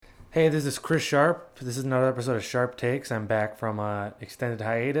Hey, this is Chris Sharp. This is another episode of Sharp Takes. I'm back from extended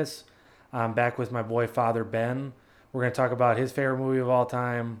hiatus. I'm back with my boy Father Ben. We're going to talk about his favorite movie of all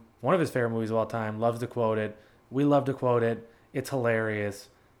time, one of his favorite movies of all time. Loves to quote it. We love to quote it. It's hilarious.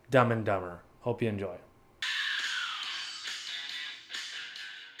 Dumb and Dumber. Hope you enjoy.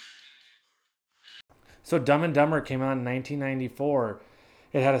 So Dumb and Dumber came out in 1994.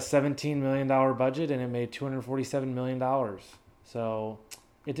 It had a $17 million budget and it made $247 million. So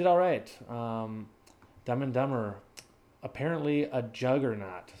it did all right. Dumb and Dumber, apparently a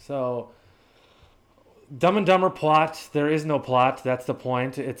juggernaut. So Dumb and Dumber plot, there is no plot. That's the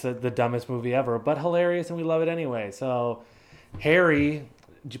point. It's the dumbest movie ever, but hilarious, and we love it anyway. So Harry,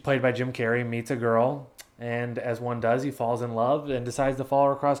 played by Jim Carrey, meets a girl, and as one does, he falls in love and decides to follow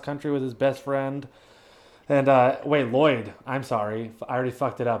her across country with his best friend. And wait, Lloyd. I'm sorry, I already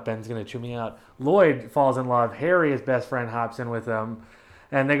fucked it up. Ben's gonna chew me out. Lloyd falls in love. Harry, his best friend, hops in with them,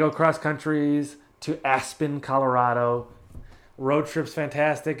 and they go cross countries to Aspen, Colorado. Road trip's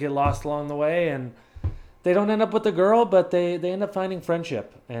fantastic. Get lost along the way, and they don't end up with the girl, but they end up finding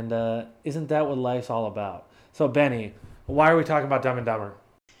friendship. And isn't that what life's all about? So Benny, why are we talking about Dumb and Dumber?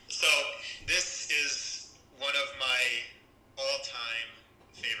 So this is one of my all-time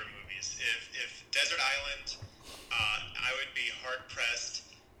favorite movies. If Desert Island, I would be hard pressed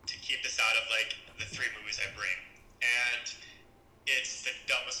to keep this out of like the three movies I bring. And it's the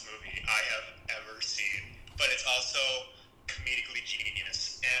dumbest movie I have ever seen, but it's also comedically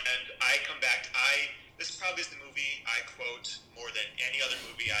genius. And I come back. This probably is the movie I quote more than any other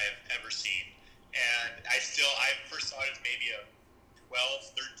movie I have ever seen. And I first saw it as maybe a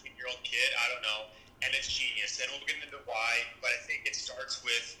 12, 13-year-old kid, I don't know, and it's genius. And we'll get into why, but I think it starts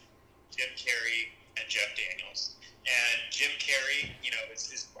with Jim Carrey and Jeff Daniels. And Jim Carrey,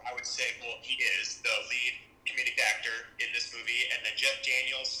 I would say, well, he is the lead comedic actor in this movie, and then Jeff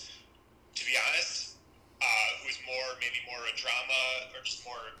Daniels, to be honest, who's maybe more a drama or just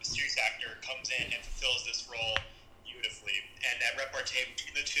more a serious actor, comes in and fulfills this role beautifully. And that repartee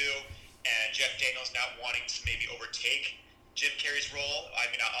between the two, and Jeff Daniels not wanting to maybe overtake Jim Carrey's role. I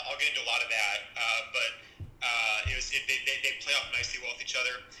mean, I'll get into a lot of that, but they play off nicely well with each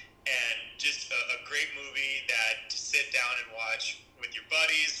other, and just a great movie that to sit down and watch with your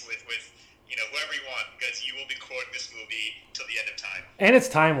buddies, with whoever you want, because you will be quoting this movie till the end of time. And it's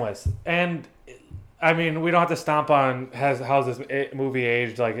timeless. And I mean, we don't have to stomp on how's this movie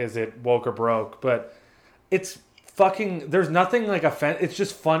aged, like is it woke or broke, but it's fucking, there's nothing like it's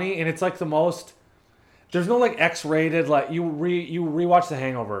just funny, and it's like the most, there's no like X-rated, like you rewatch The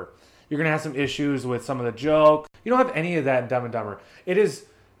Hangover, you're gonna have some issues with some of the joke. You don't have any of that in Dumb and Dumber. It is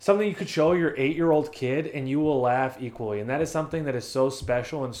something you could show your 8-year-old kid and you will laugh equally, and that is something that is so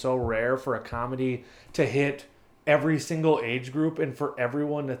special and so rare for a comedy to hit every single age group and for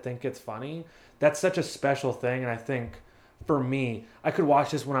everyone to think it's funny. That's such a special thing, and I think for me, I could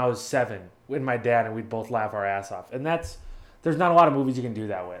watch this when I was 7 with my dad, and we'd both laugh our ass off. And there's not a lot of movies you can do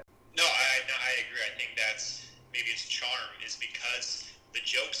that with. No, I agree. I think that's maybe its charm is because the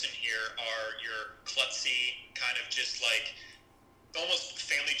jokes in here are your klutzy kind of just like almost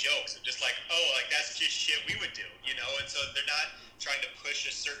family jokes, and just like, oh, like that's just shit we would do, And so they're not trying to push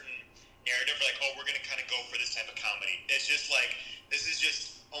a certain narrative, like, oh, we're gonna kind of go for this type of comedy. It's just like this is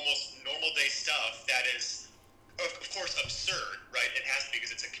just almost normal day stuff that is, of course, absurd, right? It has to be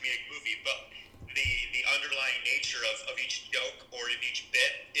because it's a comedic movie, but the underlying nature of each joke or in each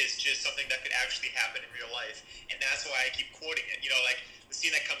bit is just something that could actually happen in real life, and that's why I keep quoting it. Like the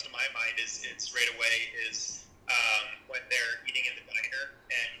scene that comes to my mind is right away is when they're eating in the diner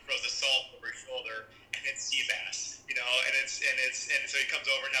and he throws the salt over his shoulder, and it's sea bass, and so he comes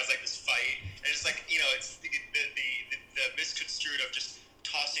over and has like this fight, and it's like it's the misconstrued of just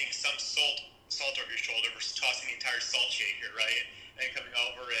tossing some salt over your shoulder versus tossing the entire salt shaker, right? And coming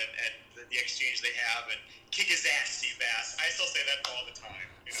over and the exchange they have, and kick his ass, Seabass. I still say that all the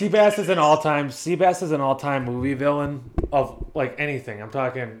time. Seabass is an all-time movie villain of like anything. I'm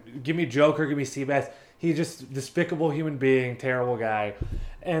talking, give me Joker, give me Seabass. He's just despicable human being, terrible guy.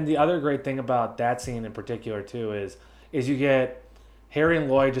 And the other great thing about that scene in particular too is you get Harry and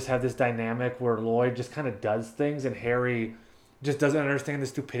Lloyd just have this dynamic where Lloyd just kind of does things and Harry just doesn't understand the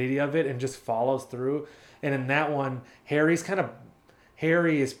stupidity of it and just follows through. And in that one, Harry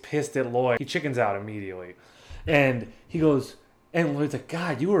is pissed at Lloyd. He chickens out immediately. And he goes, and Lloyd's like,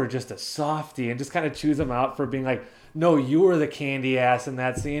 God, you were just a softie, and just kind of chews him out for being like, no, you were the candy ass in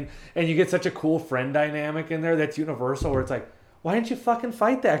that scene. And you get such a cool friend dynamic in there that's universal, where it's like, why didn't you fucking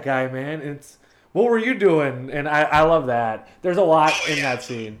fight that guy, man? And it's, what were you doing? And I love that. There's a lot in that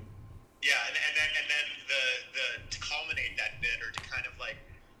scene. Yeah, and then the to culminate that bit, or to kind of like,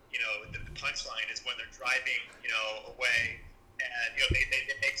 driving, away, and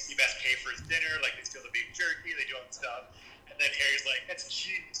they make Seabass pay for his dinner, like they steal the beef jerky, they do all that stuff, and then Harry's like, "That's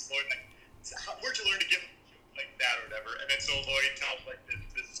genius, Lloyd. Like, where'd you learn to give like that or whatever?" And then so Lloyd tells like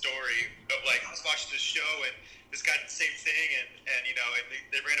this story of like, "I was watching this show and this guy did the same thing, and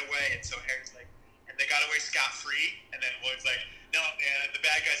they ran away, and so Harry's like, and they got away scot-free, and then Lloyd's like, no, man, the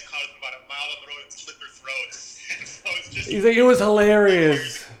bad guys caught them about a mile up the road and slit their throats." And so it's just, he's like, it was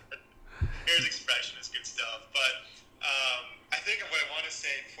hilarious. Harry's expression is good stuff. But I think what I want to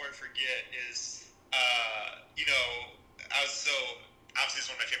say before I forget is, I was so, obviously it's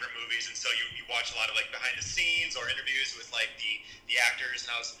one of my favorite movies, and so you watch a lot of like behind the scenes or interviews with like the actors,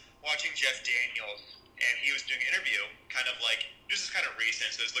 and I was watching Jeff Daniels, and he was doing an interview, kind of like, this is kind of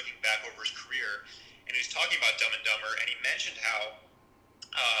recent, so I was looking back over his career, and he was talking about Dumb and Dumber, and he mentioned how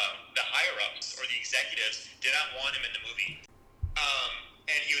the higher-ups or the executives did not want him in the movie.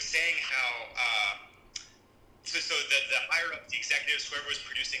 And he was saying how so the higher-ups, the executives, whoever was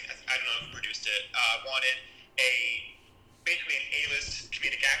producing, I don't know who produced it, wanted basically an A-list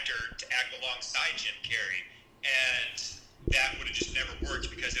comedic actor to act alongside Jim Carrey, and that would have just never worked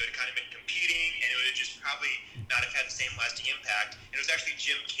because it would have kind of been competing, and it would have just probably not have had the same lasting impact. And it was actually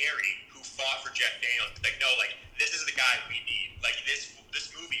Jim Carrey who fought for Jeff Daniels. Like, no, like, this is the guy we need. Like, this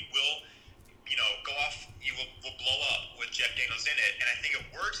movie will, go off, will blow up with Jeff Daniels in it. And I think it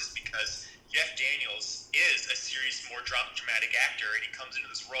works is because Jeff Daniels is a serious, more dramatic actor, and he comes into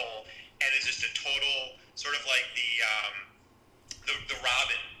this role and is just a total sort of like the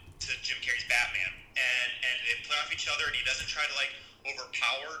Robin to Jim Carrey's Batman, and they play off each other, and he doesn't try to like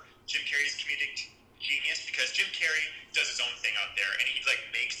overpower Jim Carrey's comedic genius, because Jim Carrey does his own thing out there, and he like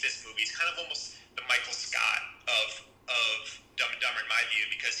makes this movie. He's kind of almost the Michael Scott of Dumb and Dumber in my view,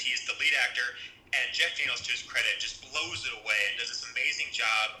 because he's the lead actor, and Jeff Daniels, to his credit, just blows it away and does this amazing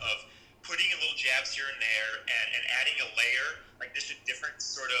job of putting in little jabs here and there, and adding a layer, like just a different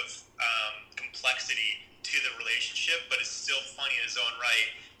sort of complexity to the relationship, but it's still funny in his own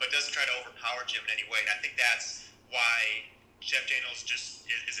right, but doesn't try to overpower Jim in any way. And I think that's why Jeff Daniels just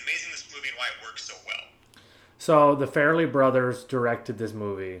is amazing in this movie and why it works so well. So the Farrelly brothers directed this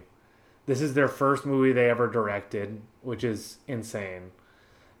movie. This is their first movie they ever directed, which is insane.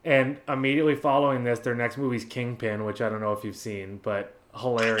 And immediately following this, their next movie is Kingpin, which I don't know if you've seen, but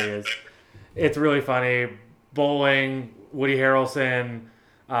hilarious. It's really funny. Bowling, Woody Harrelson,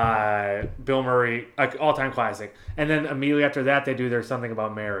 Bill Murray, all-time classic. And then immediately after that, they do There's Something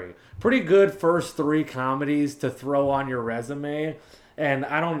About Mary. Pretty good first three comedies to throw on your resume. And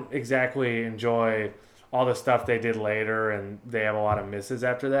I don't exactly enjoy all the stuff they did later, and they have a lot of misses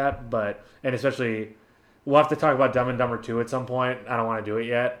after that. And especially, we'll have to talk about Dumb and Dumber 2 at some point. I don't want to do it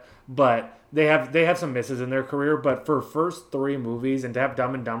yet. But they have some misses in their career. But for first three movies, and to have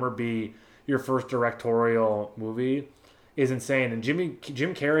Dumb and Dumber be your first directorial movie is insane. And Jim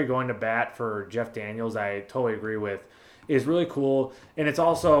Carrey going to bat for Jeff Daniels, I totally agree with, is really cool. And it's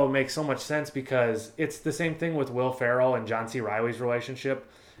also makes so much sense because it's the same thing with Will Ferrell and John C. Reilly's relationship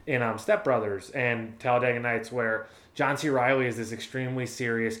in Step Brothers and Talladega Nights, where John C. Reilly is this extremely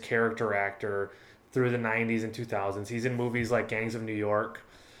serious character actor through the 90s and 2000s. He's in movies like Gangs of New York,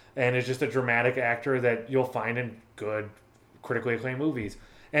 and is just a dramatic actor that you'll find in good, critically acclaimed movies.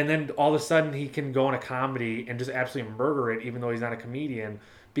 And then all of a sudden he can go in a comedy and just absolutely murder it, even though he's not a comedian,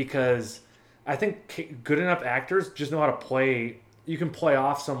 because I think good enough actors just know how to play. You can play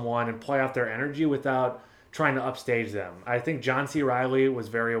off someone and play off their energy without trying to upstage them. I think John C. Reilly was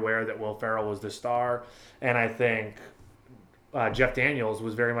very aware that Will Ferrell was the star, and I think Jeff Daniels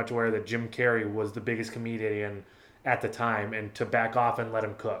was very much aware that Jim Carrey was the biggest comedian at the time, and to back off and let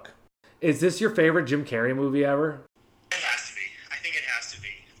him cook. Is this your favorite Jim Carrey movie ever?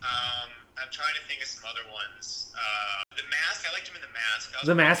 Trying to think of some other ones. The Mask, I liked him in The Mask.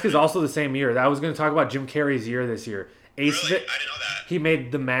 The Mask is also the same year. I was going to talk about Jim Carrey's year this year. Really? I didn't know that. He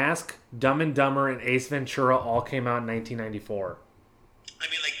made The Mask, Dumb and Dumber, and Ace Ventura all came out in 1994. I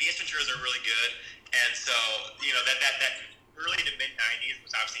mean, like, the Ace Venturas are really good, and so, that early to mid-90s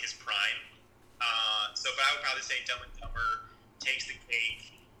was obviously his prime. But I would probably say Dumb and Dumber takes the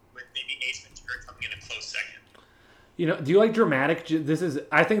cake, with maybe Ace Ventura coming in a close second. Do you like dramatic?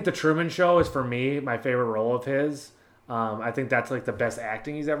 I think The Truman Show is, for me, my favorite role of his. I think that's like the best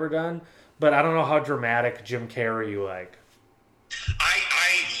acting he's ever done. But I don't know how dramatic Jim Carrey you like. I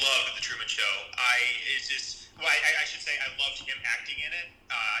love The Truman Show. I should say I loved him acting in it.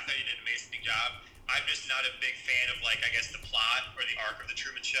 I thought he did an amazing job. I'm just not a big fan of, like, I guess the plot or the arc of The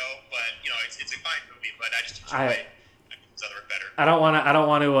Truman Show. But, it's a fine movie, but I just enjoy other better. I don't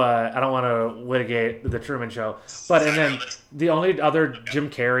want to litigate the Truman Show. But and then the only other Jim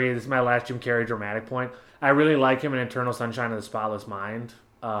Carrey. This is my last Jim Carrey dramatic point. I really like him in Eternal Sunshine of the Spotless Mind.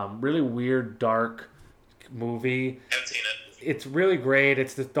 Really weird, dark movie. Haven't seen it. It's really great.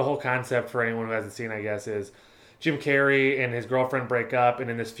 It's the whole concept for anyone who hasn't seen, I guess, is Jim Carrey and his girlfriend break up, and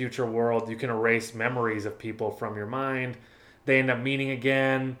in this future world, you can erase memories of people from your mind. They end up meeting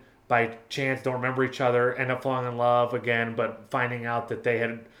again by chance, don't remember each other, end up falling in love again, but finding out that they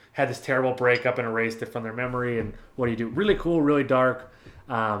had this terrible breakup and erased it from their memory. And what do you do? Really cool, really dark.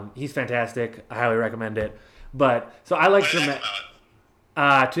 He's fantastic. I highly recommend it. But so I like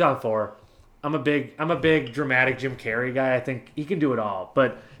 2004. I'm a big dramatic Jim Carrey guy. I think he can do it all.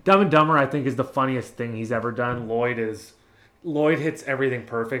 But Dumb and Dumber, I think, is the funniest thing he's ever done. Lloyd hits everything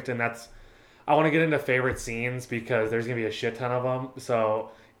perfect, and that's. I want to get into favorite scenes because there's gonna be a shit ton of them. So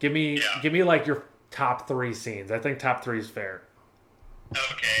give me like your top 3 scenes. I think top 3 is fair.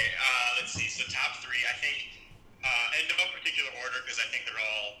 Okay, let's see. So top 3, I think, in no particular order because I think they're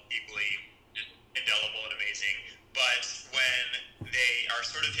all equally just indelible and amazing. But when they are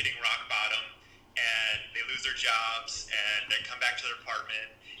sort of hitting rock bottom and they lose their jobs and they come back to their apartment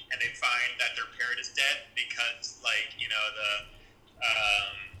and they find that their parent is dead because, like, you know,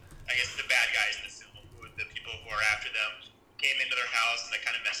 I guess the bad guys in the film, the people who are after them, came into their house and they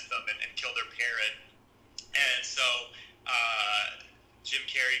kind of messed with them and killed their parent. And so Jim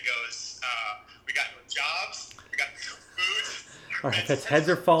Carrey goes, we got no jobs, we got no food. Our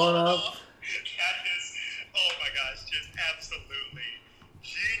heads are falling off. That is, oh my gosh, just absolutely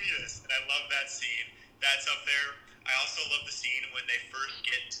genius. And I love that scene. That's up there. I also love the scene when they first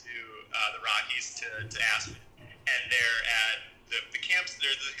get to the Rockies to Aspen, and they're at the camps.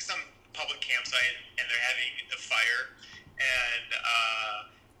 There's some public campsite, and they're having a fire, and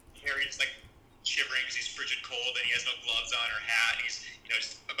Harry's like shivering because he's frigid cold, and he has no gloves on or hat, and he's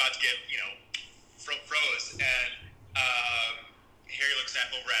just about to get froze, and Harry looks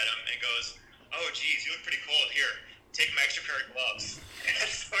over at him and goes, "Oh, geez, you look pretty cold. Here, take my extra pair of gloves." And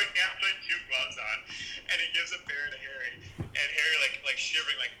so he has like 2 gloves on, and he gives a pair to Harry, and Harry like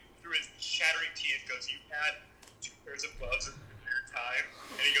shivering like through his chattering teeth goes, "You had 2 pairs of gloves in your time?"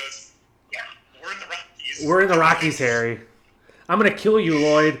 And he goes, "Yeah, we're in the Rockies." We're in the Rockies, Harry. I'm gonna kill you,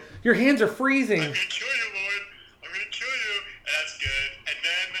 Lloyd. Your hands are freezing. I'm gonna kill you, Lloyd. I'm gonna kill you. And that's good. And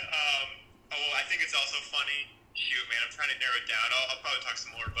then, I think it's also funny. Shoot, man, I'm trying to narrow it down. I'll probably talk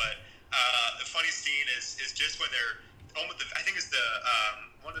some more, but the funny scene is just when they're almost. I think it's the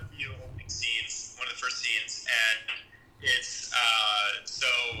one of the opening scenes, one of the first scenes, and it's so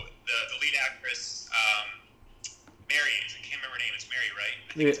the lead actress. Mary, I can't remember her name. It's Mary, right? I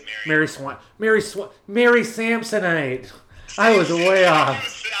think it's Mary. Mary Samsonite. I was way off.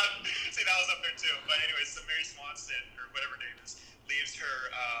 See, that was up there too. But anyways, so Mary Swanson, or whatever her name is, leaves her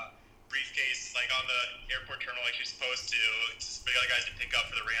briefcase like on the airport terminal like she's supposed to for the other guys to pick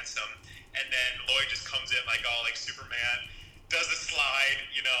up for the ransom. And then Lloyd just comes in like all like Superman, does the slide,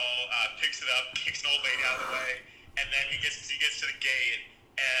 picks it up, kicks an old lady out of the way, and then he gets to the gate.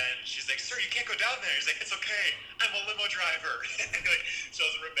 And she's like, "Sir, you can't go down there." He's like, "It's okay. I'm a limo driver." And he like shows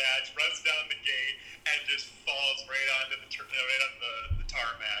him her badge, runs down the gate, and just falls right onto the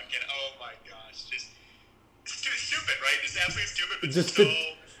tarmac. And oh my gosh, just stupid, right? Just absolutely stupid, but just so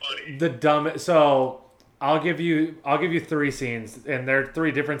funny. The dumb. So I'll give you 3 scenes, and there are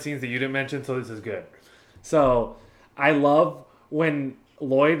 3 different scenes that you didn't mention. So this is good. So I love when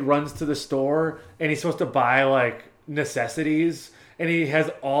Lloyd runs to the store and he's supposed to buy like necessities. And he has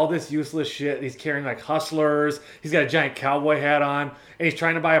all this useless shit. He's carrying like Hustlers. He's got a giant cowboy hat on. And he's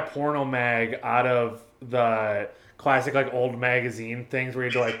trying to buy a porno mag out of the classic like old magazine things where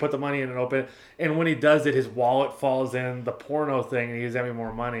you go like put the money in and open it. And when he does it, his wallet falls in the porno thing and he's having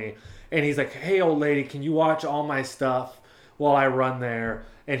more money. And he's like, "Hey, old lady, can you watch all my stuff while I run there?"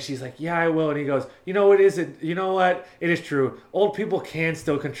 And she's like, "Yeah, I will." And he goes, "You know what? It is true. Old people can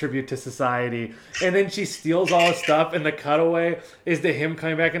still contribute to society." And then she steals all his stuff, and the cutaway is to him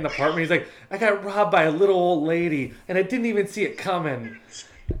coming back in the apartment. He's like, "I got robbed by a little old lady, and I didn't even see it coming."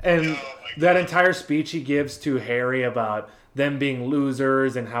 And that entire speech he gives to Harry about them being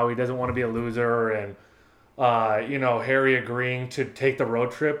losers and how he doesn't want to be a loser, and Harry agreeing to take the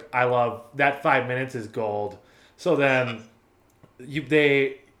road trip. I love that. 5 minutes is gold. So then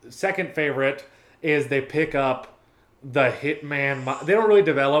second favorite is they pick up the hitman. They don't really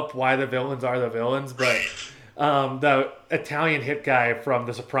develop why the villains are the villains, but the Italian hit guy from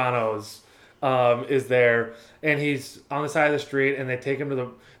The Sopranos is there, and he's on the side of the street, and they take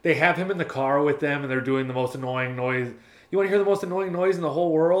him they have him in the car with them, and they're doing the most annoying noise. You want to hear the most annoying noise in the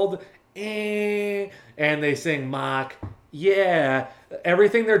whole world? And they sing Mach Yeah,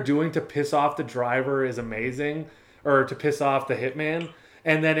 everything they're doing to piss off the driver is amazing, or to piss off the hitman,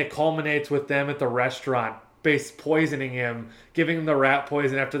 and then it culminates with them at the restaurant, base poisoning him, giving him the rat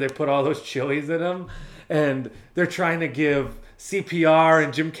poison after they put all those chilies in him, and they're trying to give CPR,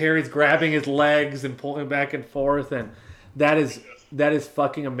 and Jim Carrey's grabbing his legs and pulling back and forth, and that is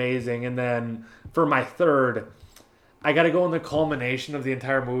fucking amazing. And then for my third, I got to go in the culmination of the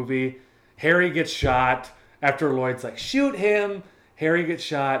entire movie. Harry gets shot after Lloyd's like, shoot him. Harry gets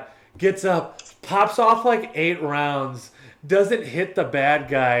shot, gets up, pops off like 8 rounds, doesn't hit the bad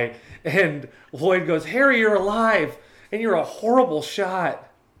guy. And Lloyd goes, Harry, you're alive. And you're a horrible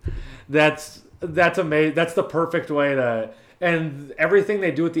shot. That's amazing. That's the perfect way to... And everything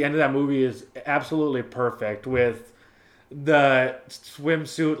they do at the end of that movie is absolutely perfect, with the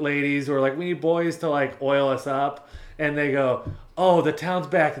swimsuit ladies who are like, we need boys to like oil us up. And they go, oh, the town's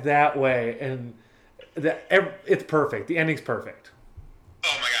back that way. And it's perfect. The ending's perfect.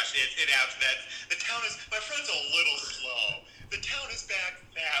 Oh my gosh, it adds that. The town is, my friend's a little slow. The town is back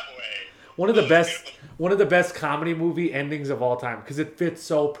that way. One of the best comedy movie endings of all time, because it fits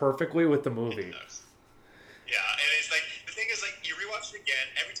so perfectly with the movie. Yeah, and it's like, the thing is, like, you rewatch it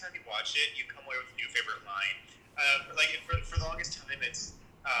again, every time you watch it, you come away with a new favorite line. For the longest time, it's,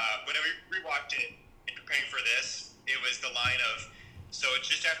 whenever we rewatched it and preparing for this, it was the line of, so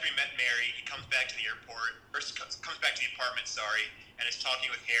just after he met Mary, he comes back to the airport, or comes back to the apartment, and is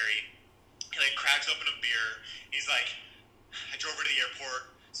talking with Harry. He, like, cracks open a beer, he's like, I drove her to the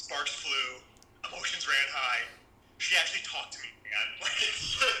airport, sparks flew, emotions ran high, she actually talked to me, man. Like, it's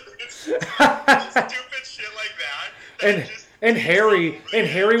stupid shit like that. And Harry,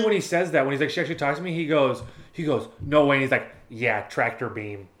 when he says that, when he's like, she actually talks to me, he goes, no way. And he's like, yeah, tractor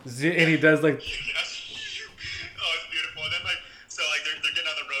beam. And he does like... Oh, it's beautiful. And then they're getting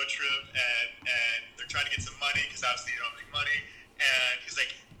on the road trip and they're trying to get some money because obviously you don't make money. And he's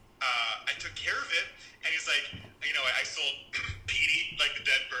like, I took care of it. And he's like, I sold Petey, like the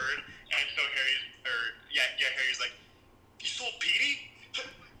dead bird. And so Harry's like, you sold Petey?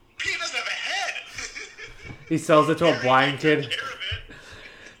 Petey doesn't have a head. He sells it to a blind kid.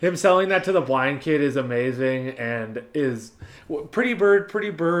 Him selling that to the blind kid is amazing, and is Pretty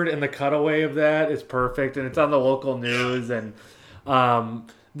Bird, and the cutaway of that is perfect, and it's on the local news. And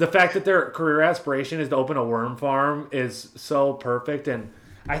the fact that their career aspiration is to open a worm farm is so perfect. And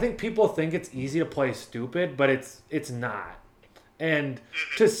I think people think it's easy to play stupid, but it's not. And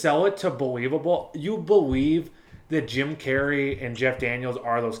to sell it to believable, you believe that Jim Carrey and Jeff Daniels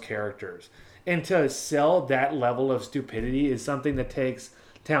are those characters. And to sell that level of stupidity is something that takes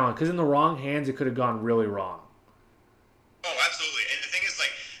talent. Because in the wrong hands, it could have gone really wrong. Oh, absolutely. And the thing is,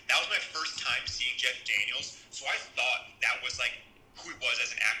 like, that was my first time seeing Jeff Daniels, so I thought that was, like, who he was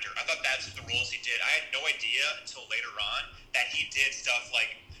as an actor. I thought that's the roles he did. I had no idea until later on that he did stuff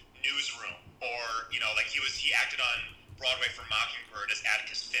like Newsroom, or, like he acted on Broadway for Mockingbird as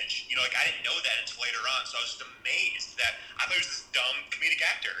Atticus Finch. Like, I didn't know that until later on, so I was just amazed that I thought he was this dumb comedic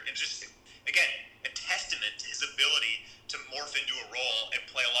actor. And just, again, a testament to his ability to morph into a role and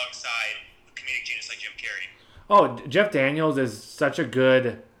play alongside a comedic genius like Jim Carrey. Oh, Jeff Daniels is such a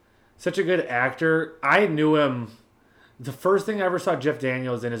good actor. I knew him. The first thing I ever saw Jeff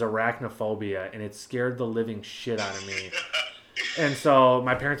Daniels in is Arachnophobia, and it scared the living shit out of me. And so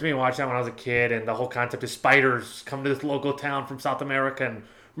my parents made me watch that when I was a kid, and the whole concept is spiders come to this local town from South America and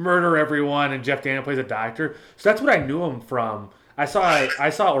murder everyone, and Jeff Daniels plays a doctor. So that's what I knew him from. I saw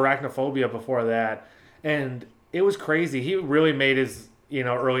Arachnophobia before that, and it was crazy. He really made his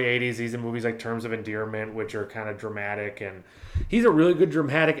early 80s. He's in movies like Terms of Endearment, which are kind of dramatic, and he's a really good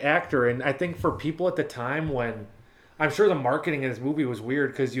dramatic actor. And I think for people at the time, when I'm sure the marketing in this movie was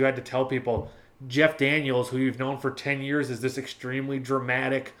weird, because you had to tell people Jeff Daniels, who you've known for 10 years as this extremely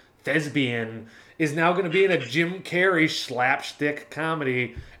dramatic thespian, is now going to be in a Jim Carrey slapstick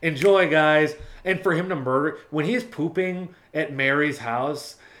comedy. Enjoy, guys. And for him to murder, when he's pooping at Mary's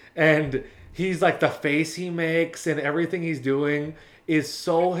house, and he's like, the face he makes and everything he's doing is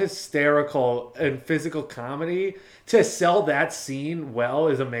so hysterical, and physical comedy. To sell that scene well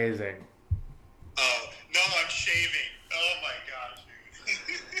is amazing. Oh, no, I'm shaving. Oh my gosh,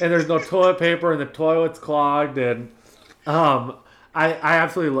 dude. And there's no toilet paper, and the toilet's clogged, and I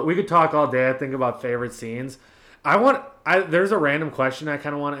absolutely we could talk all day, I think, about favorite scenes. There's a random question I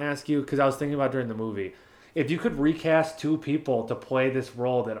kind of want to ask you, because I was thinking about during the movie. If you could recast 2 people to play this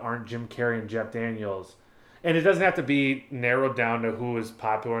role that aren't Jim Carrey and Jeff Daniels, and it doesn't have to be narrowed down to who was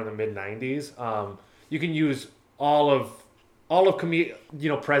popular in the mid-90s. You can use all of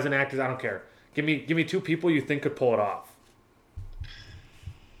present actors. I don't care. Give me 2 people you think could pull it off.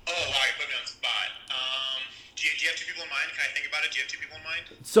 Oh, wow, you put me on the spot. Do you have 2 people in mind,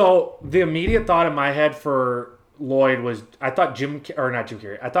 So the immediate thought in my head for Lloyd was I thought not Jim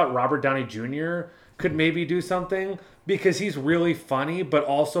Carrey. I thought Robert Downey Jr. could maybe do something because he's really funny, but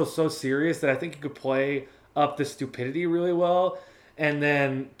also so serious that I think he could play up the stupidity really well. And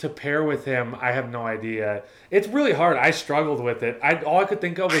then to pair with him, I have no idea. It's really hard. I struggled with it. All I could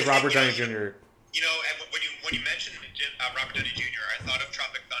think of was Robert Downey Jr. You know, when you mentioned Robert Downey Jr., I thought of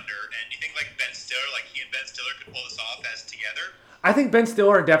Tropic Thunder, and you think like Ben Stiller, like he and Ben Stiller could pull this off as together? I think Ben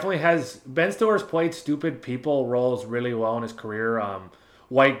Stiller definitely has. Ben Stiller's played stupid people roles really well in his career.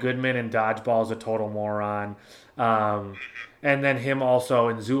 White Goodman in Dodgeball is a total moron. And then him also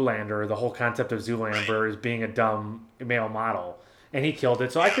in Zoolander, the whole concept of Zoolander is being a dumb male model. And he killed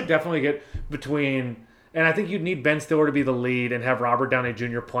it. So I could definitely get between... And I think you'd need Ben Stiller to be the lead and have Robert Downey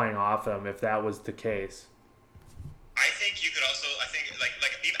Jr. playing off him if that was the case. I think you could also... I think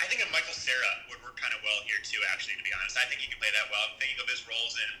I think Michael Cera would work kind of well here too, actually, to be honest. I think he could play that well. I'm thinking of his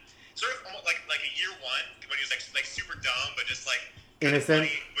roles in... Sort of almost like a Year One, when he was like super dumb, but just like... Innocent.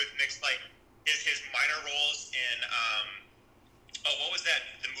 With mixed like... His minor roles in... what was that?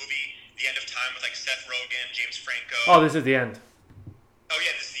 The movie The End of Time with like Seth Rogen, James Franco. Oh, This Is the End. Oh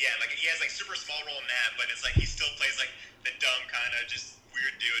yeah, this is the end. Like he has like super small role in that, but it's like he still plays like the dumb kind of just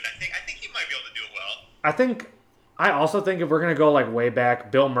weird dude. I think he might be able to do it well. I also think if we're gonna go like way back,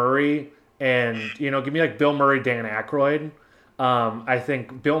 Bill Murray and give me like Bill Murray, Dan Aykroyd. I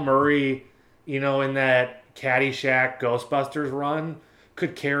think Bill Murray, in that Caddyshack Ghostbusters run,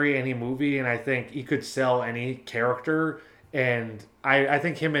 could carry any movie, and I think he could sell any character. And I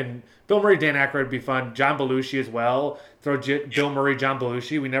think him and Bill Murray, Dan Aykroyd would be fun. John Belushi as well. Bill Murray, John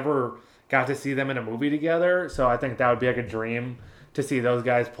Belushi. We never got to see them in a movie together, so I think that would be like a dream to see those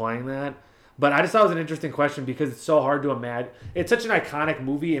guys playing that. But I just thought it was an interesting question because it's so hard to imagine. It's such an iconic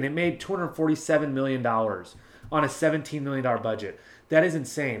movie, and it made $247 million on a $17 million budget. That is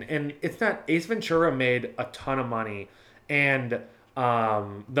insane. And it's not... Ace Ventura made a ton of money, and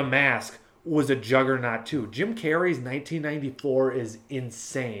The Mask was a juggernaut too. Jim Carrey's 1994 is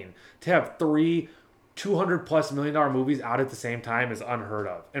insane. To have three $200+ million movies out at the same time is unheard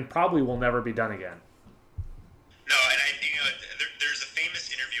of, and probably will never be done again. No, and there's a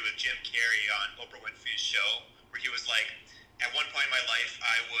famous interview with Jim Carrey on Oprah Winfrey's show where he was like, at one point in my life,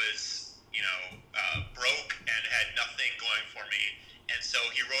 I was, broke and had nothing going for me, and so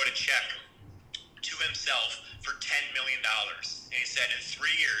he wrote a check to himself for $10 million, and he said, in 3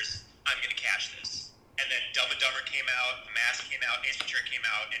 years, I'm going to cash this. And then Dumb and Dumber came out, The Mask came out, Ace Ventura came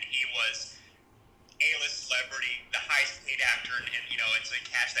out, and he was A-list celebrity, the highest paid actor, and and so he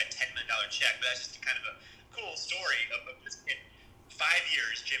cashed that $10 million check. But that's just kind of a cool story. In 5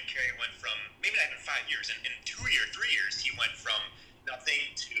 years, Jim Carrey went from, maybe not even 5 years, in 3 years, he went from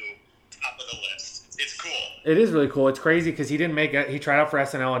nothing to top of the list. It's cool. It is really cool. It's crazy because he didn't make it. He tried out for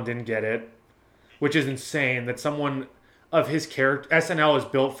SNL and didn't get it, which is insane that someone of his character... SNL is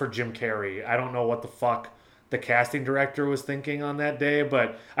built for Jim Carrey. I don't know what the fuck the casting director was thinking on that day,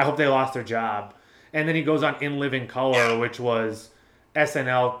 but I hope they lost their job. And then he goes on In Living Color, which was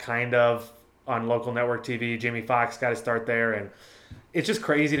SNL kind of on local network TV. Jamie Foxx got to start there, and it's just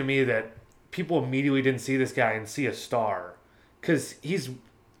crazy to me that people immediately didn't see this guy and see a star. Because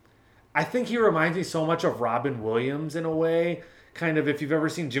I think he reminds me so much of Robin Williams in a way. Kind of, if you've ever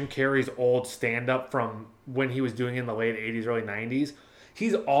seen Jim Carrey's old stand-up from when he was doing it in the late 80s, early 90s,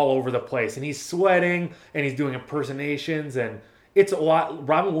 he's all over the place. And he's sweating, and he's doing impersonations, and it's a lot.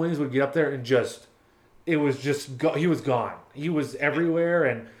 Robin Williams would get up there and he was gone. He was everywhere,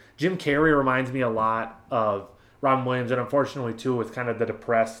 and Jim Carrey reminds me a lot of Robin Williams, and unfortunately, too, with kind of the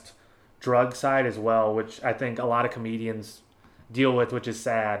depressed drug side as well, which I think a lot of comedians deal with, which is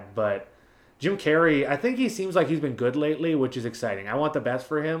sad, but... Jim Carrey, I think he seems like he's been good lately, which is exciting. I want the best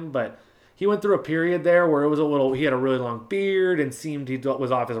for him, but he went through a period there where he had a really long beard and seemed he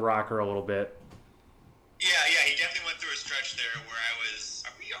was off his rocker a little bit. Yeah, he definitely went through a stretch there where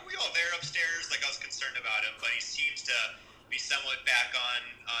are we all there upstairs? Like, I was concerned about him, but he seems to be somewhat back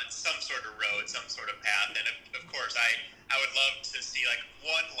on some sort of road, some sort of path. And of course, I would love to see like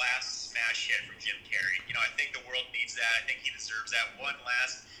one last smash hit from Jim Carrey. I think the world needs that. I think he deserves that one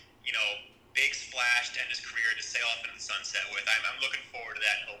last, big splash to end his career to sail off into the sunset with. I'm looking forward to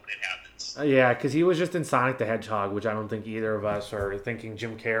that and hoping it happens. Yeah, because he was just in Sonic the Hedgehog, which I don't think either of us are thinking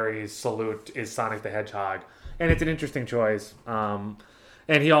Jim Carrey's salute is Sonic the Hedgehog. And it's an interesting choice. And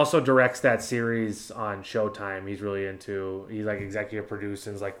he also directs that series on Showtime. He's really into... He's like executive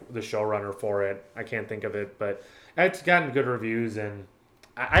producing, like the showrunner for it. I can't think of it, but it's gotten good reviews, and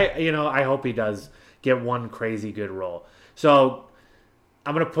I hope he does get one crazy good role. So...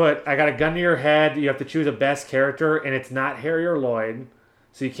 I got a gun to your head. You have to choose a best character, and it's not Harry or Lloyd.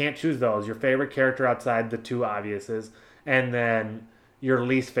 So you can't choose those. Your favorite character outside the two obviouses, and then your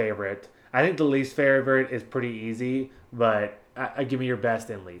least favorite. I think the least favorite is pretty easy, but give me your best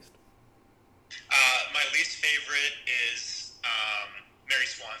and least. My least favorite is Mary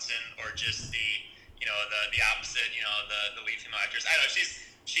Swanson, or just the opposite, the lead female actress. I don't know,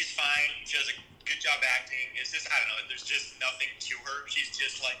 she's fine. She does a good job acting. It's just, I don't know, there's just nothing to her. She's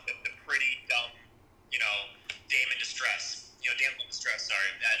just like the pretty dumb, dame in distress. Damsel in distress. Sorry,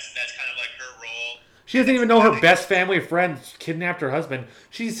 that's kind of like her role. She doesn't even know her best family friend kidnapped her husband.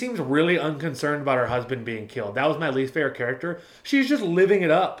 She seems really unconcerned about her husband being killed. That was my least favorite character. She's just living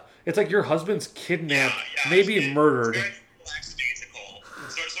it up. It's like your husband's kidnapped, maybe murdered. It's very lackadaisical.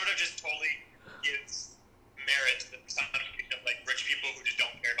 Sort of just totally gives merit to the personification of like rich people who just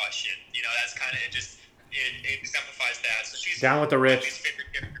don't care about shit. That's kind of it exemplifies that. So she's down with the rich. My least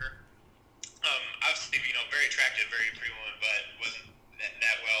favorite character. Obviously, very attractive, very pretty woman, but wasn't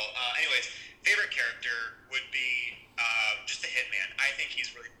that well. Anyways. Favorite character would be just the Hitman. I think he's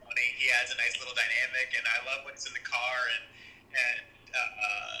really funny. He adds a nice little dynamic, and I love when he's in the car and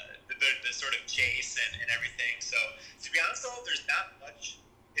the sort of chase and everything. So to be honest, though, there's not much.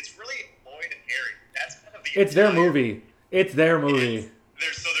 It's really Lloyd and Harry. That's kind of the. It's their movie. It's their movie.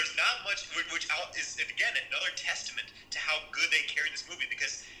 There's not much, which is again another testament to how good they carried this movie,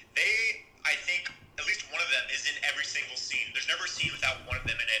 because I think at least one of them is in every single scene. There's never a scene without one of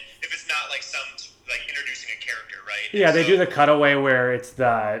them in it. If it's not like introducing a character, right? Yeah, they do the cutaway where it's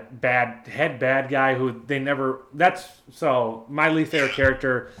the head bad guy who they never. So my least favorite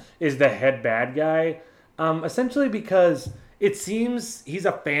character is the head bad guy, essentially because it seems he's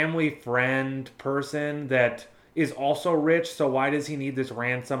a family friend person that is also rich. So why does he need this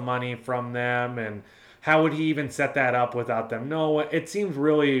ransom money from them? And how would he even set that up without them? No, it seems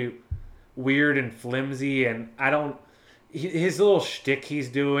really weird and flimsy, and his little shtick he's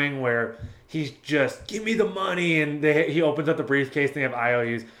doing where he's just, give me the money, and he opens up the briefcase and they have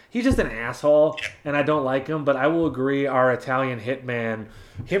IOUs. He's just an asshole, and I don't like him, but I will agree our Italian hitman,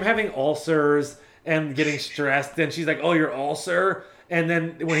 him having ulcers and getting stressed, and she's like, oh, your ulcer? And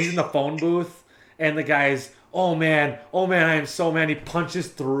then when he's in the phone booth, and the guy's, oh man, I am so mad, he punches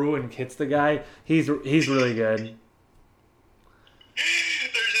through and hits the guy. He's really good.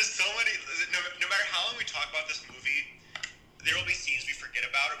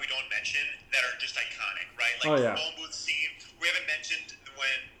 Like the phone booth scene. We haven't mentioned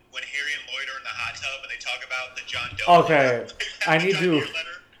when Harry and Lloyd are in the hot tub and they talk about the John Doe. Okay, I need to.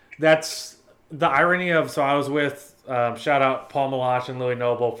 That's the irony of. So I was with shout out Paul Malash and Louis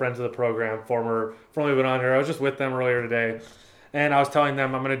Noble, friends of the program, formerly been on here. I was just with them earlier today, and I was telling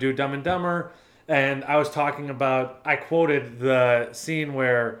them I'm going to do Dumb and Dumber, and I was talking about. I quoted the scene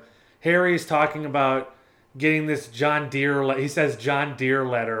where Harry's talking about getting this John Deere, he says John Deere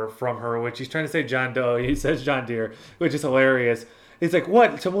letter from her, which he's trying to say John Doe. He says John Deere, which is hilarious. He's like,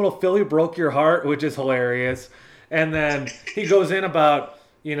 what? Some little filly broke your heart, which is hilarious. And then he goes in about,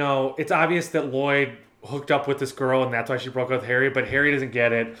 it's obvious that Lloyd hooked up with this girl and that's why she broke up with Harry, but Harry doesn't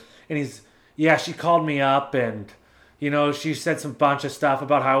get it. And she called me up and, she said some bunch of stuff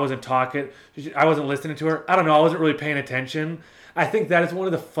about how I wasn't talking. I wasn't listening to her. I don't know. I wasn't really paying attention. I think that is one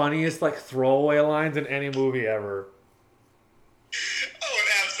of the funniest throwaway lines in any movie ever. Oh,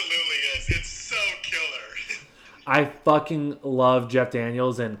 it absolutely is. It's so killer. I fucking love Jeff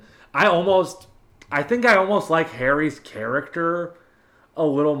Daniels, and I think I almost like Harry's character a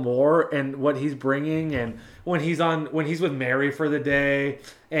little more and what he's bringing, and when he's with Mary for the day,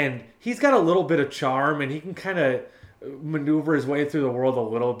 and he's got a little bit of charm, and he can kind of maneuver his way through the world a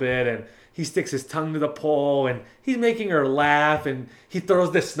little bit, and he sticks his tongue to the pole, and he's making her laugh, and he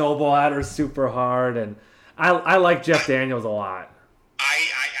throws the snowball at her super hard, and I like Jeff Daniels a lot. I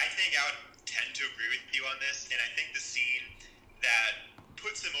think I would tend to agree with you on this, and I think the scene that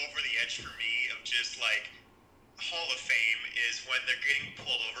puts him over the edge for me of just Hall of Fame is when they're getting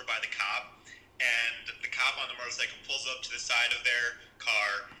pulled over by the cop, and the cop on the motorcycle pulls up to the side of their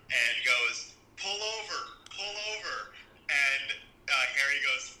car and goes, pull over, and Harry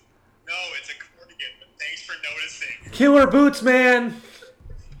goes, no, it's a cardigan, but thanks for noticing. Killer boots, man.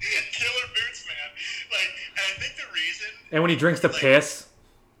 Killer boots, man. And I think the reason... And when he drinks the piss.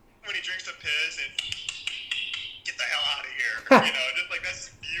 When he drinks the piss and get the hell out of here.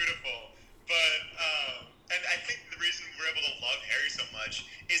 That's beautiful. But, and I think the reason we're able to love Harry so much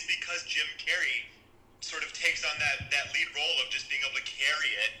is because Jim Carrey sort of takes on that lead role of just being able to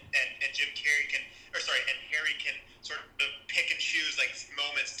carry it, and Harry can sort of pick and choose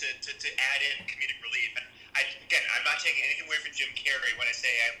moments to add in comedic relief. And I'm not taking anything away from Jim Carrey when I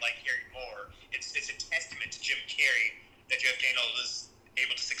say I like Harry more. It's a testament to Jim Carrey that Jeff Daniels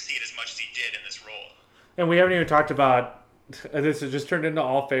able to succeed as much as he did in this role. And we haven't even talked about this. Has just turned into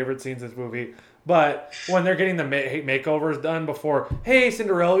all favorite scenes in this movie. But when they're getting the makeovers done before, hey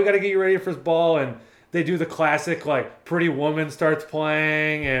Cinderella, we got to get you ready for this ball, and they do the classic like Pretty Woman starts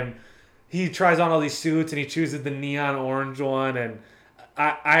playing, and he tries on all these suits, and he chooses the neon orange one, and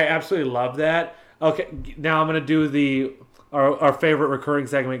I absolutely love that. Okay, now I'm gonna do our favorite recurring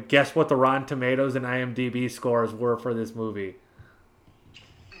segment. Guess what the Rotten Tomatoes and IMDb scores were for this movie?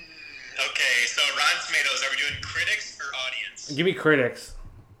 Okay, so Rotten Tomatoes, are we doing critics or audience? Give me critics.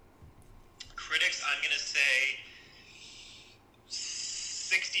 Critics, I'm going to say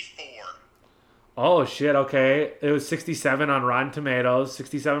 64. Oh, shit, okay. It was 67 on Rotten Tomatoes,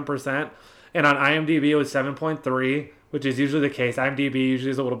 67%. And on IMDb, it was 7.3, which is usually the case. IMDb usually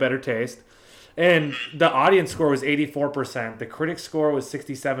has a little better taste. And the audience score was 84%. The critic score was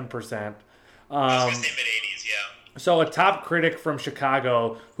 67%. I was going to say mid-80s, yeah. So a top critic from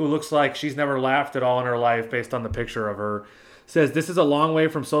Chicago, who looks like she's never laughed at all in her life based on the picture of her, says this is a long way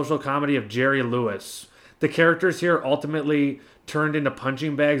from social comedy of Jerry Lewis. The characters here ultimately turned into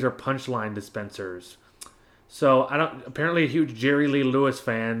punching bags or punchline dispensers. So apparently a huge Jerry Lee Lewis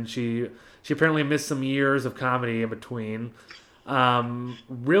fan. She apparently missed some years of comedy in between.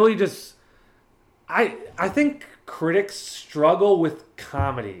 Really just I think critics struggle with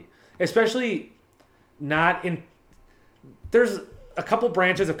comedy, especially not in. There's a couple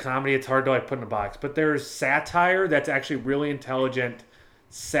branches of comedy it's hard to like put in a box, but there's satire that's actually really intelligent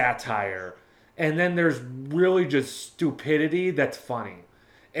satire, and then there's really just stupidity that's funny.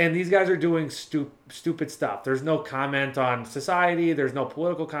 And these guys are doing stupid stuff. There's no comment on society. There's no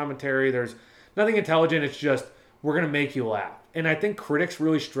political commentary. There's nothing intelligent. It's just, we're going to make you laugh. And I think critics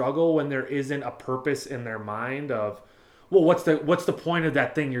really struggle when there isn't a purpose in their mind of, well, what's the point of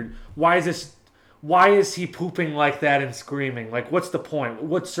that thing? Why is he pooping like that and screaming? Like, what's the point?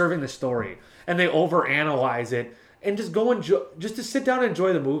 What's serving the story? And they overanalyze it and just go just to sit down and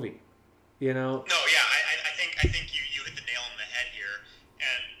enjoy the movie, you know? No, yeah, I think you hit the nail on the head here.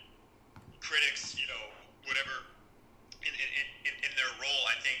 And critics, you know, whatever in their role,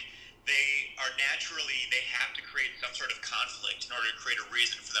 I think they have to create some sort of conflict in order to create a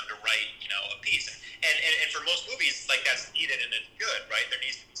reason for them to write, you know, a piece. And for most movies, like, that's needed and it's good, right? There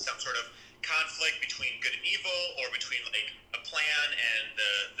needs to be some sort of conflict between good and evil, or between like a plan and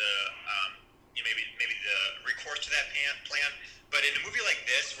you know, maybe the recourse to that plan. But in a movie like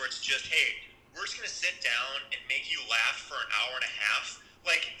this, where it's just, hey, we're just gonna sit down and make you laugh for an hour and a half,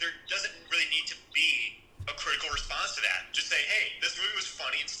 like, there doesn't really need to be a critical response to that. Just say, hey, this movie was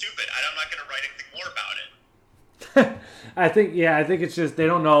funny and stupid. I'm not gonna write anything more about it. I think it's just they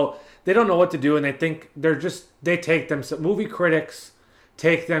don't know what to do, and they take themselves. Movie critics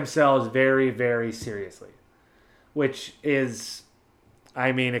take themselves very, very seriously, which is,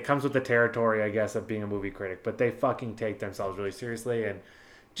 I mean, it comes with the territory, I guess, of being a movie critic. But they fucking take themselves really seriously, and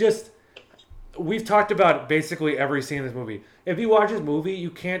just, we've talked about basically every scene in this movie. If you watch this movie,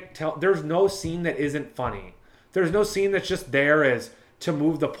 you can't tell. There's no scene that isn't funny. There's no scene that's just there as to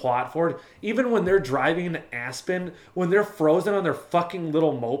move the plot forward. Even when they're driving into Aspen, when they're frozen on their fucking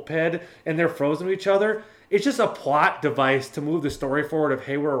little moped and they're frozen to each other, it's just a plot device to move the story forward of,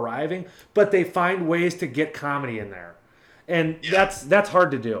 hey, we're arriving. But they find ways to get comedy in there. And that's hard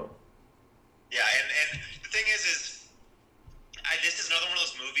to do. Yeah, and the thing is this is another one of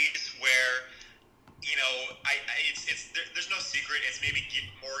those movies where, you know, there's no secret. It's maybe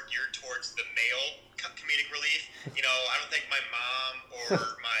more geared towards the male comedic relief. You know, I don't think my mom or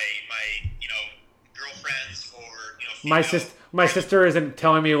my you know, girlfriends or, you know, my sister isn't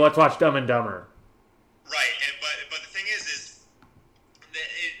telling me let's watch Dumb and Dumber. Right, but the thing is that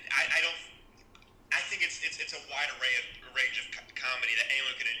I think it's a wide range of comedy that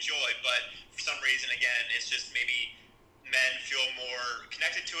anyone can enjoy. But for some reason, again, it's just maybe men feel more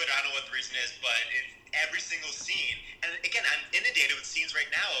connected to it. I don't know what the reason is, but every single scene, and again, I'm inundated with scenes right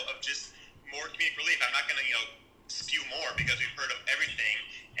now of just more comedic relief. I'm not going to, you know, spew more because we've heard of everything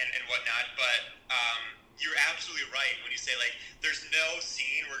and whatnot, but you're absolutely right when you say, like, there's no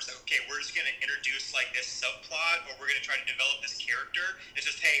scene where it's like, okay, we're just going to introduce like this subplot, or we're going to try to develop this character. It's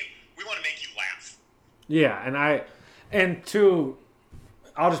just, hey, we want to make you laugh. Yeah,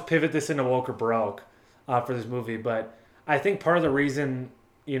 I'll just pivot this into Woke or Broke for this movie, but I think part of the reason,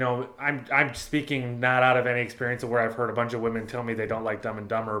 you know, I'm speaking not out of any experience of where I've heard a bunch of women tell me they don't like Dumb and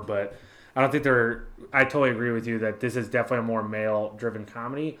Dumber, but I totally agree with you that this is definitely a more male-driven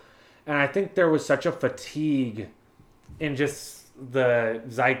comedy. And I think there was such a fatigue in just the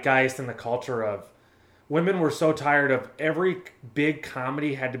zeitgeist and the culture of women were so tired of every big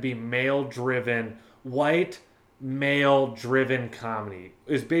comedy had to be male-driven, white, male-driven comedy.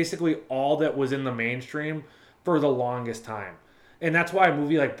 Is basically all that was in the mainstream for the longest time. And that's why a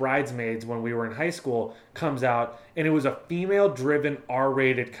movie like Bridesmaids, when we were in high school, comes out, and it was a female-driven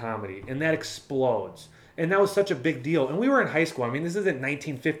R-rated comedy, and that explodes. And that was such a big deal. And we were in high school. I mean, this isn't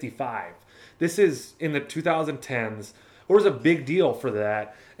 1955. This is in the 2010s. It was a big deal for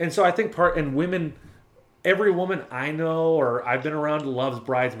that. And so I think women, every woman I know or I've been around loves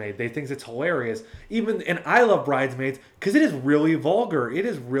Bridesmaids. They think it's hilarious. And I love Bridesmaids because it is really vulgar. It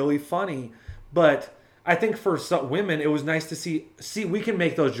is really funny. But I think for some women, it was nice to see we can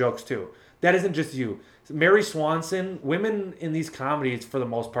make those jokes too. That isn't just you. Mary Swanson, women in these comedies, for the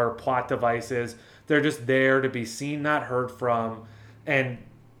most part, are plot devices. They're just there to be seen, not heard from. And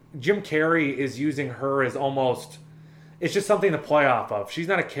Jim Carrey is using her as almost, it's just something to play off of. She's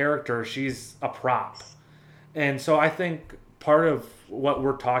not a character, she's a prop. And so I think part of what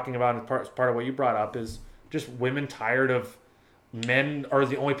we're talking about, and part of what you brought up, is just women tired of men are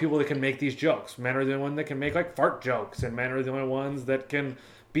the only people that can make these jokes. Men are the only ones that can make like fart jokes, and men are the only ones that can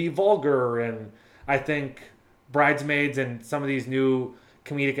be vulgar. And I think Bridesmaids and some of these new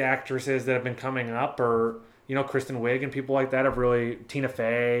comedic actresses that have been coming up, or Kristen Wiig and people like that, have really, Tina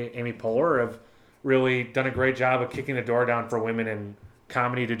Fey, Amy Poehler, have really done a great job of kicking the door down for women in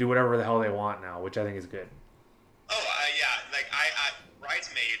comedy to do whatever the hell they want now, which I think is good. Oh, yeah. Like,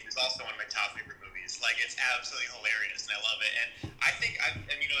 Bridesmaids is also one of my top favorite movies. Like, it's absolutely hilarious, and I love it. And I think,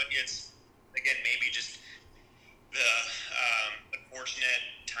 it's, again, maybe just the unfortunate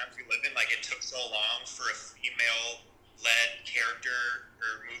times we live in. Like, it took so long for a female-led character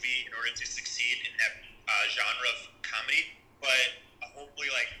or movie in order to succeed in that genre of comedy. But hopefully,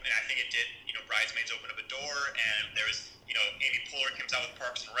 and I think it did, Bridesmaids opened up a door, and there was, Amy Poehler comes out with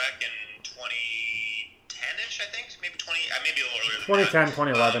Parks and Rec in 2010-ish, I think, maybe maybe a little earlier than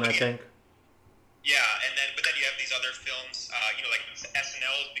 2010, 2011, I think. Yeah, but then you have these other films, like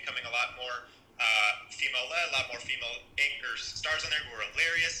SNL is becoming a lot more female-led, a lot more female anchors, stars on there who are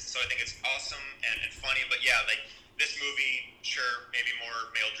hilarious. So I think it's awesome and funny. But yeah, like this movie, sure, maybe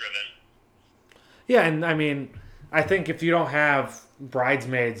more male-driven. Yeah, and I mean, I think if you don't have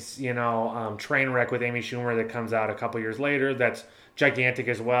Bridesmaids, Trainwreck with Amy Schumer that comes out a couple years later, that's gigantic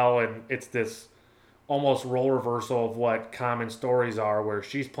as well, and it's this almost role reversal of what Common Stories are, where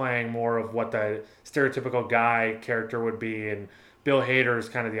she's playing more of what the stereotypical guy character would be, and Bill Hader is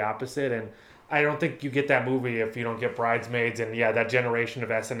kind of the opposite. And I don't think you get that movie if you don't get Bridesmaids, and yeah, that generation of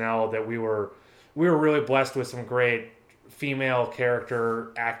SNL that we were really blessed with some great female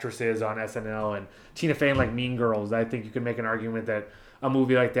character actresses on SNL, and Tina Fey in like Mean Girls. I think you could make an argument that a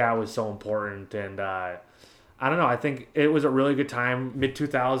movie like that was so important. And I don't know, I think it was a really good time.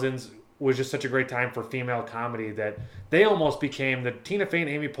 Mid-2000s was just such a great time for female comedy that they almost became, the Tina Fey and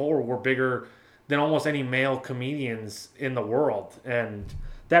Amy Poehler were bigger than almost any male comedians in the world. And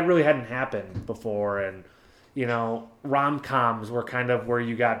that really hadn't happened before. And, rom-coms were kind of where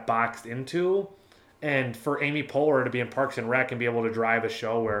you got boxed into. And for Amy Poehler to be in Parks and Rec and be able to drive a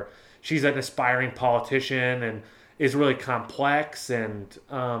show where she's an aspiring politician and is really complex, and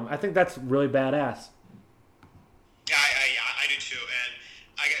I think that's really badass. Yeah, I do too.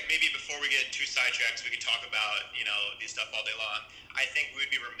 And maybe before we get too sidetracked, we could talk about these stuff all day long. I think we would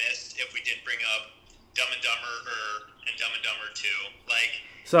be remiss if we didn't bring up Dumb and Dumber and Dumb and Dumber 2.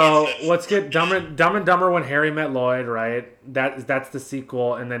 So let's get Dumb and Dumber When Harry Met Lloyd, right? That's the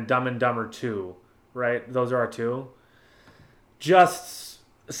sequel, and then Dumb and Dumber 2, right? Those are our two.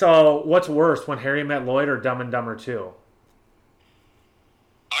 So what's worse, When Harry Met Lloyd or Dumb and Dumber 2?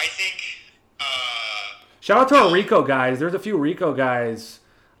 I think. Shout out to our Rico guys. There's a few Rico guys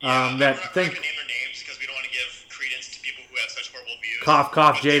that I'm not think. going to name their names because we don't want to give credence to people who have such horrible views.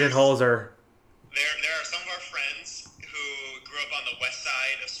 Cough, Jaden Holzer. There are some of our friends who grew up on the west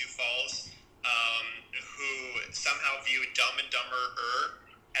side of Sioux Falls who somehow view Dumb and Dumber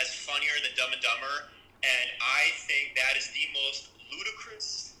as funnier than Dumb and Dumber, and I think that is the most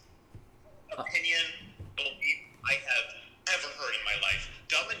ludicrous opinion belief I have ever heard in my life.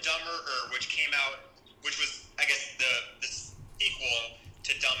 Dumb and Dumber, which was, I guess, the sequel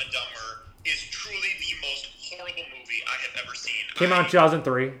to Dumb and Dumber, is truly the most horrible movie I have ever seen. Came out in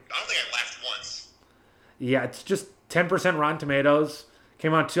 2003. I don't think I laughed once. Yeah, it's just 10% Rotten Tomatoes.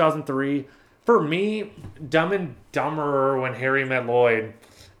 Came out in 2003. For me, Dumb and Dumber When Harry Met Lloyd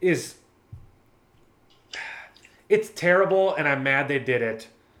it's terrible, and I'm mad they did it.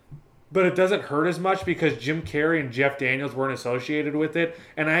 But it doesn't hurt as much because Jim Carrey and Jeff Daniels weren't associated with it,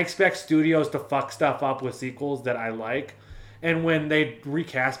 and I expect studios to fuck stuff up with sequels that I like. And when they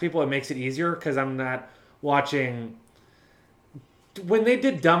recast people, it makes it easier because I'm not watching. When they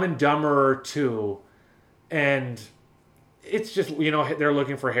did Dumb and Dumber 2, and it's just, they're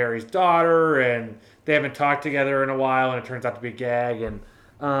looking for Harry's daughter, and they haven't talked together in a while, and it turns out to be a gag. And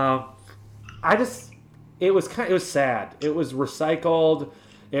it was sad. It was recycled.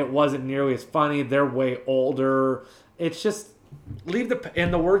 It wasn't nearly as funny. They're way older. It's just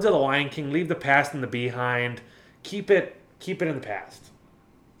in the words of the Lion King, leave the past in the behind. Keep it in the past.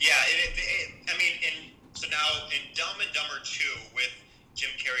 Yeah, so now in Dumb and Dumber 2 with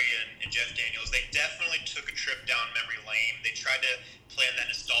Jim Carrey and Jeff Daniels, they definitely took a trip down memory lane. They tried to play on that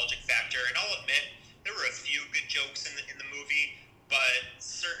nostalgic factor, and I'll admit there were a few good jokes in the movie, but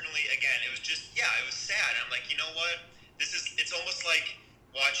certainly, again, it was just, it was sad. I'm like, you know what? It's almost like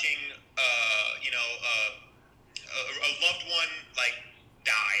watching, a loved one like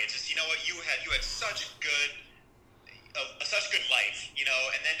die. It's just, you know what? You had such good life,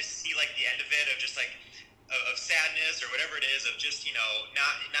 and then to see like the end of it of just like of sadness or whatever it is of just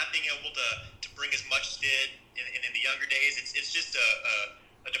not being able to bring as much as did in the younger days. It's just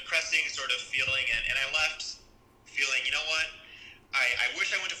a depressing sort of feeling, and I left feeling, you know what? I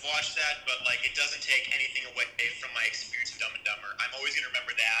wish I would have watched that, but like it doesn't take anything away from my experience of Dumb and Dumber. I'm always going to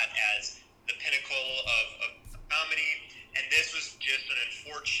remember that as the pinnacle of comedy, and this was just an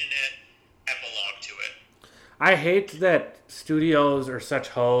unfortunate epilogue to it. I hate that studios are such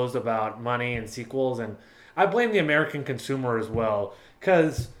hoes about money and sequels, and I blame the American consumer as well,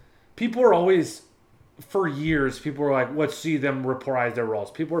 because people are always, for years, people were like, let's see them reprise their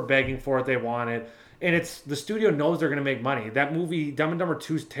roles. People were begging for it, they want it, and the studio knows they're going to make money. That movie, Dumb and Dumber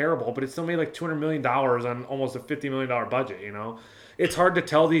 2 is terrible, but it still made like $200 million on almost a $50 million budget, It's hard to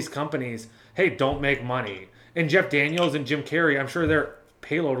tell these companies, hey, don't make money. And Jeff Daniels and Jim Carrey, I'm sure their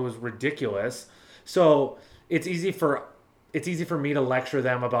payload was ridiculous. So it's easy for me to lecture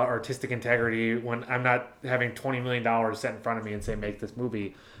them about artistic integrity when I'm not having $20 million set in front of me and say, make this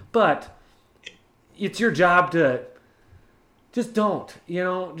movie. But it's your job to just don't,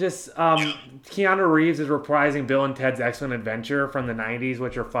 Keanu Reeves is reprising Bill and Ted's Excellent Adventure from the 90s,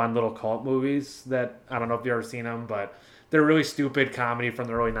 which are fun little cult movies that, I don't know if you've ever seen them, but they're really stupid comedy from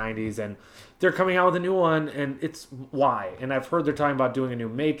the early 90s, and they're coming out with a new one, and it's why. And I've heard they're talking about doing a new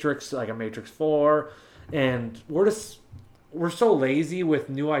Matrix, like a Matrix 4, and we're so lazy with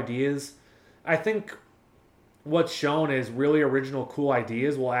new ideas. I think what's shown is really original, cool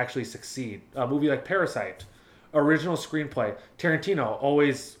ideas will actually succeed. A movie like Parasite, original screenplay. Tarantino,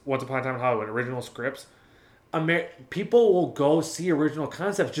 always Once Upon a Time in Hollywood, original scripts. People will go see original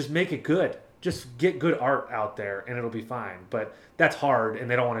concepts, just make it good. Just get good art out there, and it'll be fine. But that's hard, and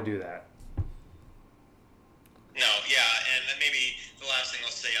they don't want to do that. No, yeah, and maybe the last thing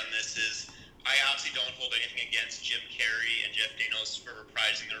I'll say on this is I obviously don't hold anything against Jim Carrey and Jeff Daniels for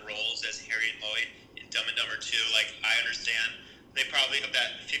reprising their roles as Harry and Lloyd in Dumb and Dumber 2. Like, I understand they probably, of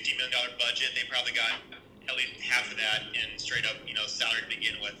that $50 million budget, they probably got at least half of that in straight up, salary to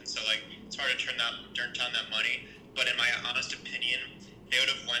begin with. And so, like, it's hard to turn down that money. But in my honest opinion, they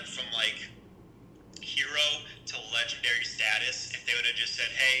would have went from, like, hero to legendary status if they would have just said,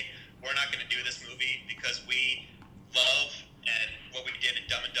 hey, we're not going to do this movie because we love and what we did in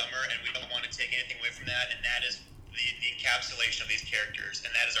Dumb and Dumber, and we don't want to take anything away from that, and that is the encapsulation of these characters,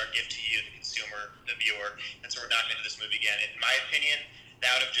 and that is our gift to you, the consumer, the viewer, and so we're not going to do this movie again. In my opinion,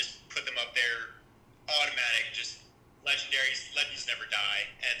 that would have just put them up there automatic, just legends never die,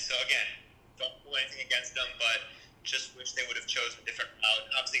 and so again, don't hold anything against them, but just wish they would have chosen a different route.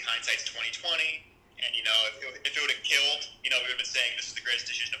 Obviously, hindsight's 2020. And, if it would have killed, we would have been saying this is the greatest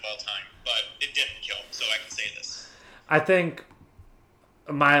decision of all time. But it didn't kill, so I can say this. I think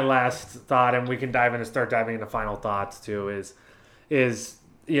my last thought, and we can start diving into final thoughts too, is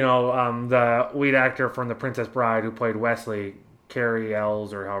the lead actor from The Princess Bride who played Wesley, Cary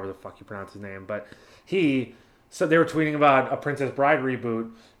Ells, or however the fuck you pronounce his name, but so they were tweeting about a Princess Bride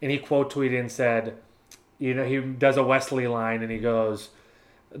reboot, and he quote tweeted and said, he does a Wesley line, and he goes,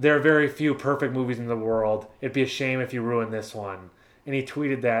 there are very few perfect movies in the world. It'd be a shame if you ruined this one. And he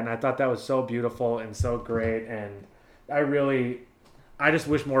tweeted that, and I thought that was so beautiful and so great. And I just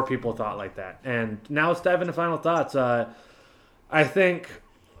wish more people thought like that. And now let's dive into final thoughts. I think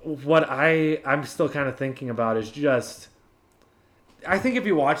what I'm still kind of thinking about is just, I think if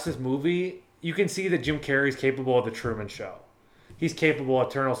you watch this movie, you can see that Jim Carrey is capable of The Truman Show. He's capable of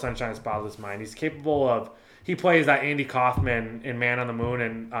Eternal Sunshine of the Spotless Mind. He's capable of... He plays that Andy Kaufman in Man on the Moon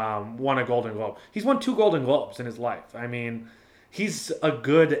and won a Golden Globe. He's won 2 Golden Globes in his life. I mean, he's a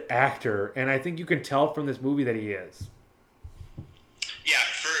good actor, and I think you can tell from this movie that he is. Yeah,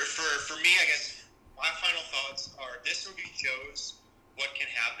 for me, I guess my final thoughts are this movie shows what can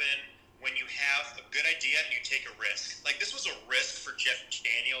happen when you have a good idea and you take a risk. Like, this was a risk for Jeff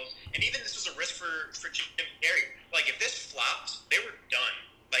Daniels, and even this was a risk for Jim Carrey. Like, if this flopped, they were done.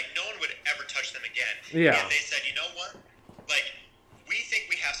 Like, no one would ever touch them again. Yeah. And they said, you know what? Like, we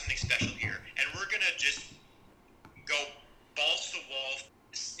think we have something special here, and we're going to just go balls to the wall,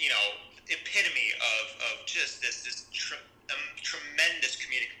 you know, epitome of just this tremendous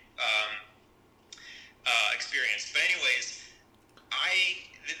comedic experience. But anyways,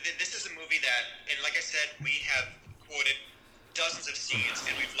 this is a movie that, and like I said, we have quoted dozens of scenes,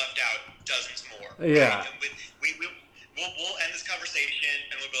 and we've left out dozens more. Yeah. Right? We'll end this conversation,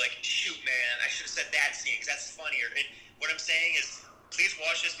 and we'll be like, shoot, man, I should have said that scene, because that's funnier. And what I'm saying is, please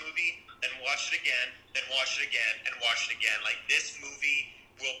watch this movie, then watch it again, then watch it again, and watch it again. Like, this movie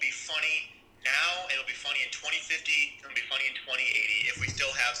will be funny now, it'll be funny in 2050, it'll be funny in 2080, if we still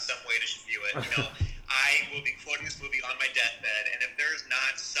have some way to view it. You know, I will be quoting this movie on my deathbed, and if there's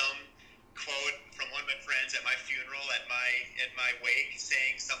not some quote from one of my friends at my funeral, at my wake,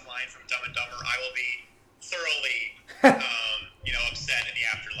 saying some line from Dumb and Dumber, I will be thoroughly, upset in the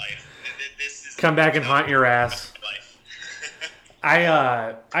afterlife. This is come back and haunt your ass.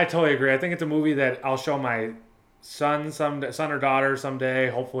 I totally agree. I think it's a movie that I'll show my son or daughter someday.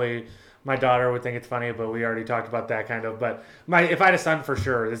 Hopefully, my daughter would think it's funny, but we already talked about that kind of. But if I had a son, for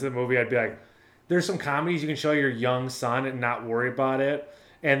sure, this is a movie I'd be like, there's some comedies you can show your young son and not worry about it.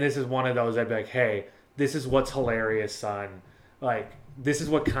 And this is one of those I'd be like, hey, this is what's hilarious, son. Like, this is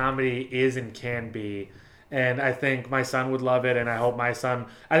what comedy is and can be. And I think my son would love it, and I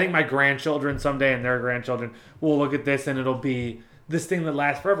think my grandchildren someday and their grandchildren will look at this, and it'll be this thing that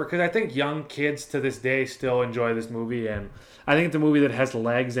lasts forever. Because I think young kids to this day still enjoy this movie, and I think it's a movie that has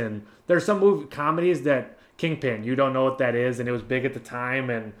legs. And there's some comedies that, Kingpin, you don't know what that is, and it was big at the time,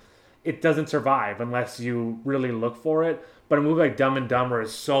 and it doesn't survive unless you really look for it. But a movie like Dumb and Dumber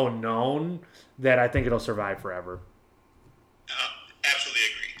is so known that I think it'll survive forever. Absolutely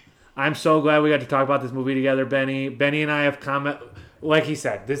agree. I'm so glad we got to talk about this movie together, Benny. Benny and I have like he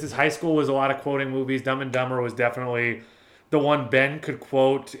said, this is high school was a lot of quoting movies. Dumb and Dumber was definitely the one Ben could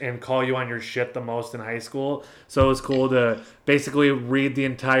quote and call you on your shit the most in high school. So it was cool to basically read the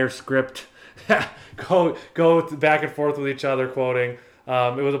entire script, go back and forth with each other quoting.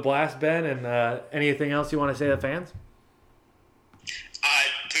 It was a blast, Ben. And anything else you want to say to the fans?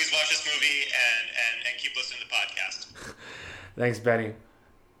 Please watch this movie and keep listening to the podcast. Thanks, Benny.